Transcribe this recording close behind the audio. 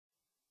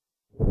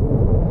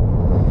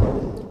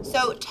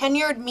So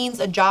tenured means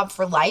a job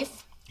for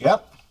life?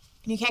 Yep.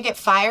 And you can't get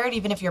fired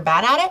even if you're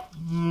bad at it?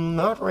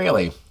 Not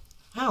really.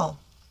 Wow.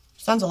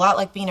 Sounds a lot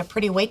like being a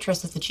pretty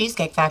waitress at the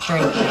Cheesecake Factory.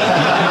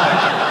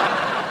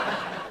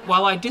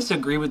 While I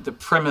disagree with the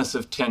premise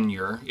of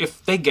tenure,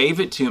 if they gave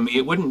it to me,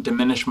 it wouldn't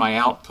diminish my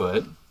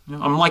output. You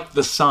know, I'm like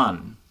the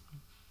sun.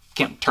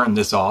 Can't turn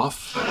this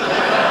off.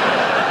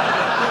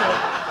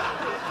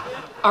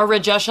 Are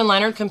Rajesh and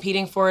Leonard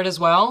competing for it as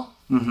well?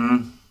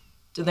 Mm-hmm.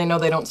 Do they know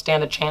they don't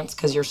stand a chance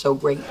because you're so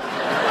great?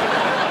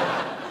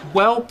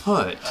 Well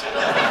put.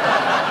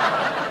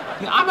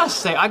 You know, I must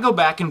say, I go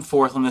back and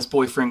forth on this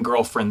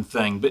boyfriend-girlfriend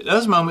thing, but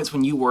those moments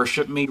when you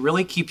worship me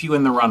really keep you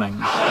in the running.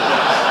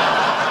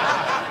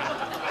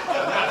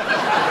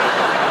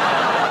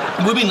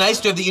 It would be nice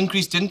to have the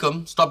increased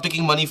income. Stop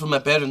taking money from my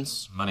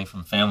parents. Money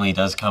from family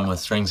does come with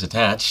strings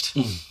attached.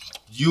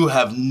 You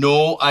have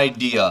no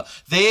idea.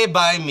 They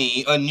buy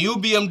me a new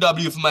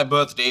BMW for my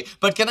birthday,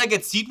 but can I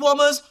get seat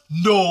warmers?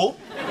 No.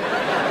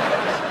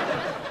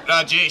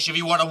 Rajesh, if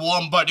you want a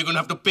warm butt, you're gonna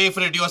have to pay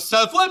for it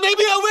yourself. Well,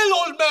 maybe I will,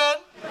 old man.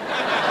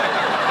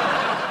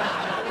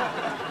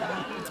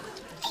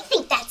 I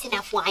think that's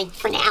enough wine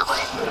for now.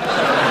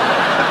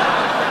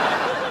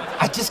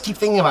 I just keep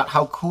thinking about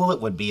how cool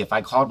it would be if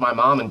I called my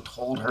mom and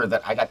told her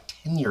that I got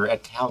tenure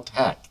at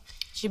Caltech.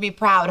 She'd be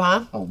proud,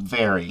 huh? Oh,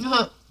 very.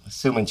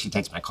 Assuming she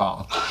takes my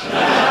call.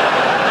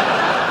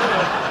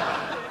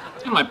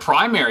 My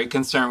primary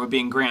concern with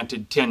being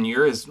granted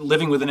tenure is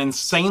living with an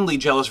insanely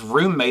jealous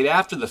roommate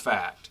after the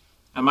fact.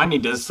 I might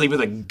need to sleep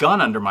with a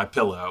gun under my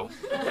pillow.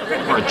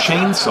 Or a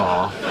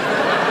chainsaw.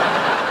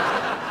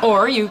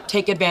 Or you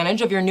take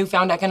advantage of your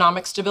newfound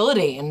economic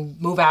stability and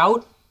move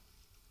out,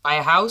 buy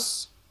a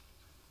house,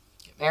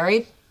 get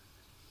married,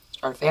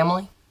 start a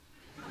family.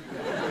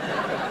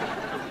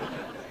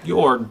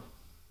 You're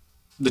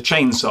the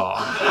chainsaw.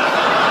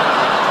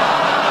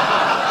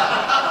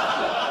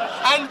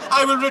 And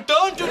I will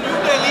return to New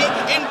Delhi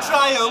in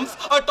triumph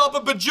atop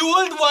a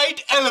bejeweled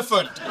white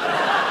elephant.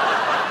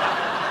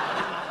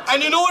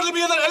 And you know what will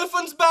be on that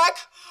elephant's back?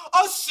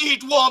 A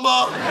seat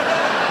warmer.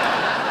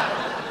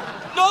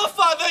 No,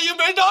 father, you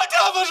may not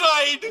have a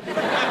ride. I'm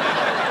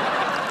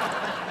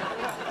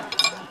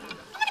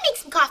gonna make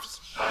some coffee.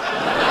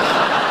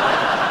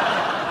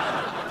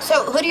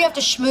 So who do you have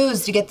to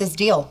schmooze to get this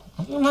deal?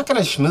 I'm not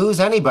gonna schmooze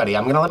anybody.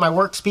 I'm gonna let my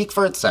work speak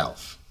for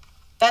itself.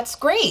 That's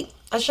great.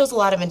 That shows a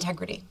lot of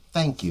integrity.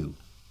 Thank you.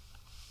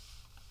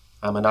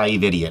 I'm a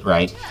naive idiot,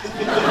 right?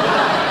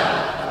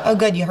 Oh,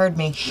 good, you heard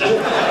me.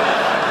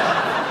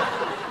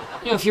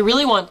 You know, if you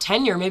really want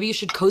tenure, maybe you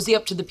should cozy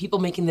up to the people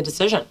making the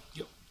decision.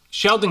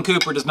 Sheldon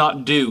Cooper does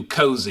not do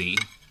cozy.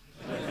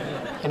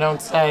 You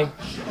don't say.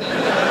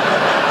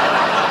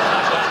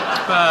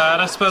 But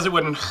I suppose it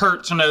wouldn't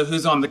hurt to know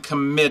who's on the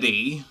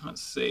committee.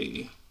 Let's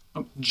see.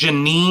 Oh,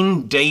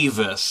 Janine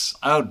Davis.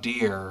 Oh,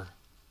 dear.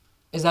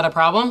 Is that a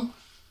problem?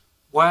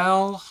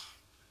 Well,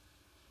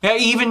 yeah,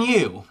 even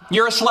you.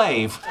 You're a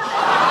slave.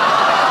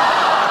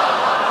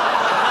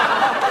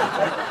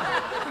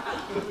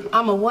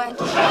 I'm a what?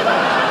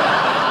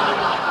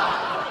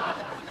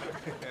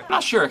 I'm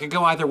not sure. It could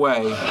go either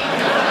way.